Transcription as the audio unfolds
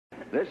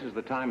This is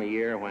the time of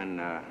year when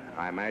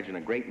I imagine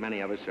a great many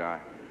of us are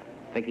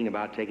thinking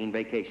about taking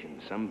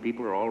vacations. Some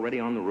people are already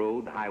on the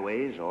road,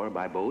 highways, or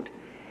by boat.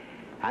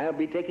 I'll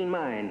be taking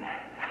mine.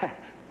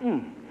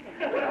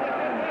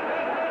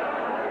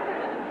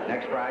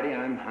 Next Friday,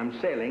 I'm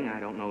sailing.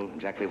 I don't know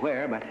exactly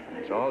where, but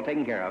it's all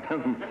taken care of.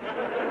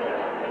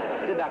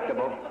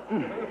 Deductible.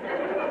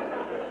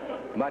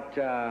 But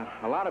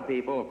a lot of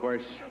people, of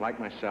course, like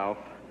myself,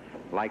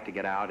 like to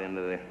get out into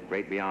the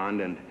great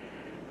beyond and,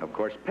 of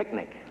course,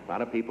 picnic. A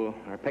lot of people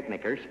are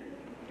picnickers.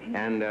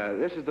 And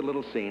this is the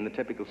little scene, the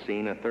typical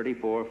scene, a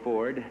 34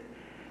 Ford,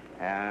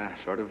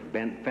 sort of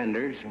bent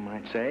fenders, you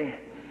might say.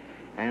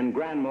 And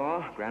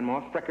Grandma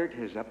Frickert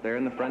is up there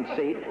in the front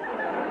seat,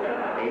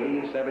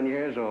 87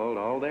 years old,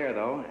 all there,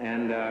 though.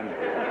 And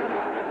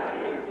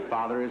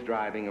Father is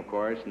driving, of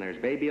course, and there's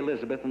baby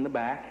Elizabeth in the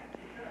back.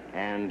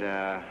 And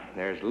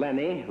there's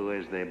Lenny, who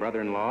is the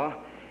brother-in-law,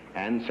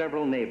 and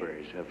several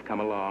neighbors have come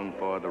along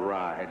for the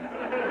ride.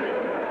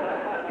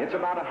 It's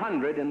about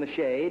 100 in the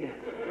shade,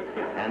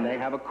 and they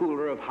have a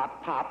cooler of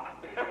hot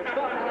pop.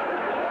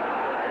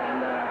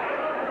 And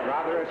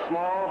rather a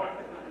small,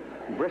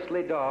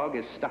 bristly dog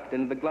is stuffed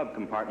into the glove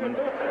compartment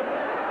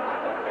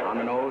on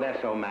an old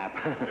Esso map.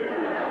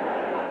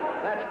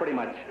 That's pretty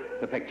much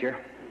the picture.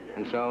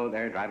 And so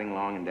they're driving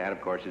along, and Dad,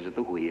 of course, is at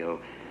the wheel.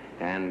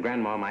 And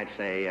Grandma might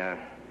say,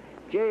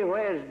 Gee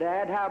whiz,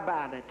 Dad, how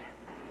about it?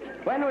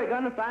 When are we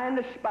going to find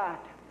a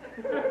spot?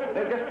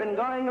 We've just been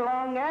going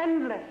along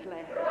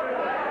endlessly.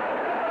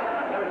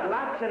 There's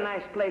lots of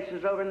nice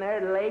places over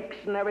there, lakes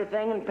and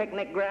everything, and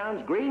picnic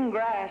grounds, green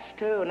grass,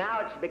 too. Now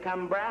it's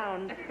become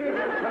brown.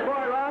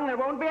 Before long, there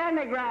won't be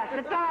any grass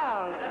at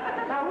all.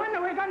 Now, when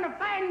are we going to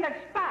find the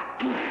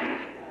spot?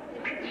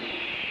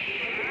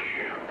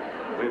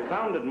 We've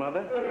found it,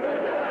 Mother.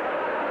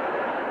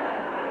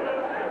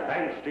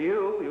 Thanks to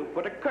you, you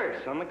put a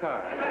curse on the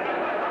car.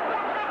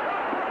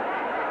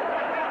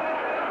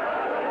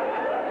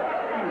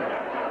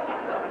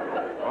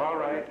 All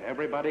right,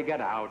 everybody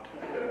get out.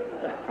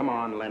 Come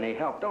on, Lenny,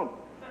 help. Don't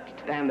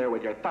stand there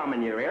with your thumb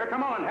in your ear.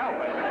 Come on, help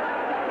us.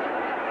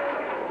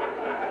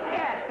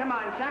 Yes, come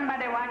on,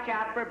 somebody watch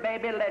out for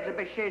baby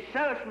Elizabeth. She's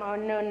so small.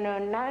 No.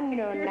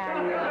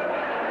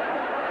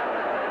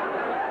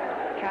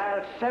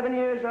 Child's 7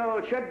 years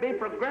old, should be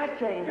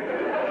progressing.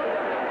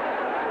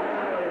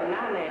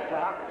 Nanny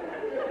talk.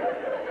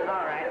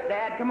 All right,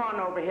 Dad, come on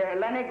over here.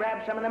 Lenny,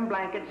 grab some of them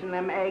blankets and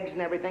them eggs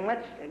and everything.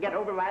 Let's get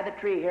over by the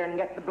tree here and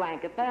get the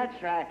blanket. That's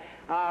right.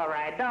 All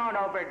right, don't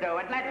overdo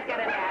it. Let's get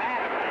in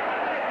there.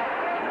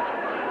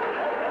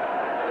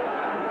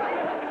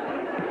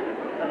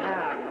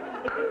 Now,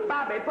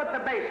 Bobby, put the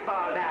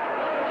baseball down.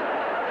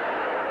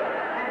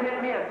 And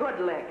hit me a good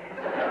lick.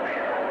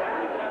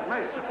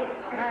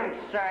 I'm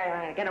sorry,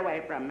 honey. Get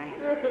away from me.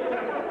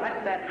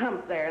 What's that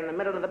hump there in the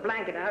middle of the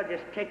blanket? I'll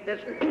just take this.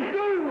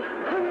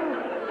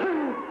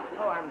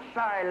 Oh, I'm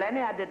sorry,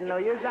 Lenny. I didn't know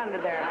you was under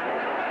there, honey.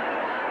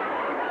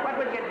 What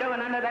was you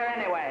doing under there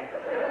anyway?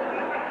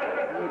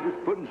 I was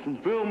just putting some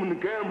film in the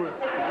camera.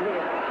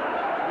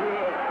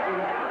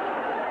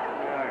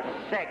 You're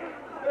sick.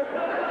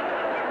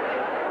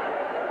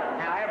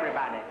 Now,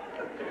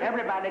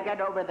 everybody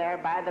get over there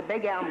by the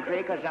big elm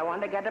tree, because I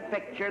want to get a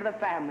picture of the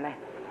family.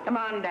 Come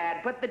on,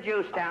 Dad, put the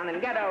juice down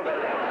and get over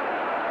there.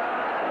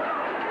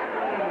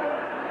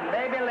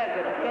 Baby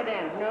Elizabeth, get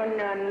in. No.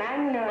 Let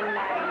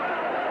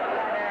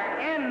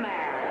her in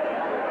there.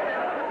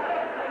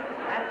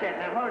 That's it.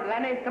 Now, hold,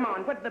 Lenny. Come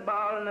on, put the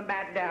ball and the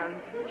bat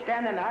down.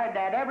 Stand in there,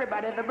 Dad.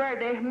 Everybody, the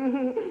birdie.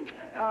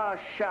 Oh,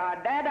 sure.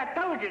 Dad, I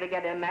told you to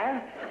get in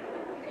there.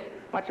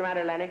 What's the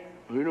matter, Lenny?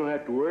 We don't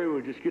have to worry.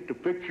 We'll just get the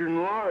picture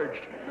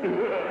enlarged.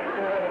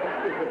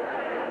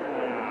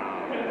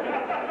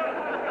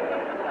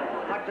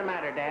 What's the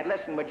matter, Dad?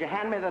 Listen, would you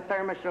hand me the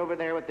thermos over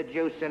there with the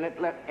juice in it?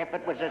 Look, if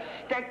it was a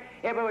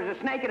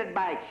snake, it'd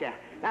bite you.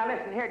 Now,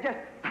 listen, here, just...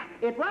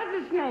 It was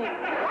a snake.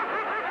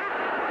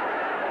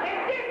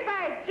 It did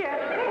bite you.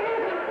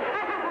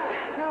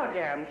 Oh,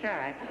 dear, I'm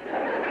sorry.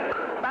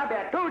 Bobby,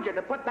 I told you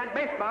to put that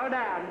baseball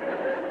down.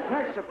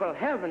 Merciful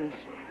heavens.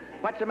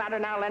 What's the matter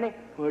now, Lenny?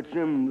 Well, it's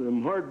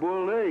them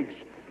hard-boiled eggs.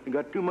 They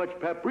got too much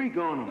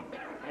paprika on them.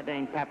 That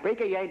ain't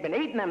paprika. You ain't been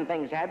eating them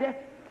things, have you?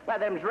 Why,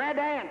 them's red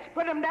ants.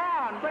 Put them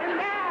down. Put them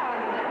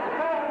down.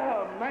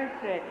 Oh,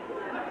 mercy.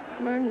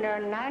 No.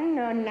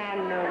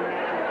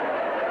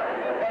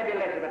 Baby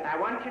Elizabeth, I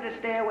want you to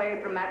stay away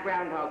from that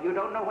groundhog. You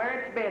don't know where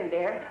it's been,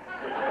 dear.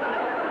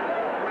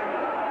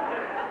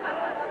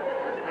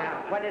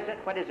 Now, what is it?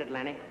 What is it,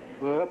 Lenny?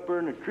 Well, up there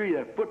in the tree,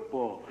 that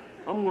football.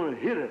 I'm going to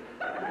hit it.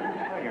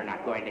 Oh, you're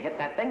not going to hit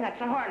that thing.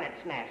 That's a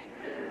hornet's nest.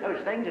 Those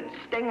things would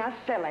sting us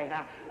silly.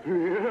 Now.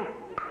 Yeah?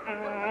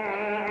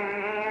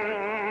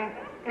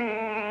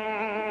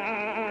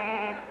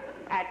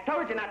 I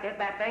told you not to hit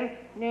that thing.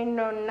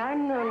 No.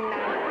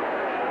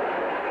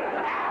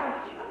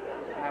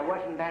 Ouch!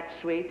 Wasn't that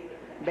sweet?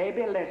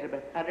 Baby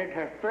Elizabeth uttered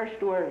her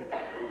first words.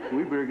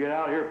 We better get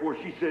out of here before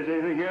she says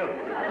anything else.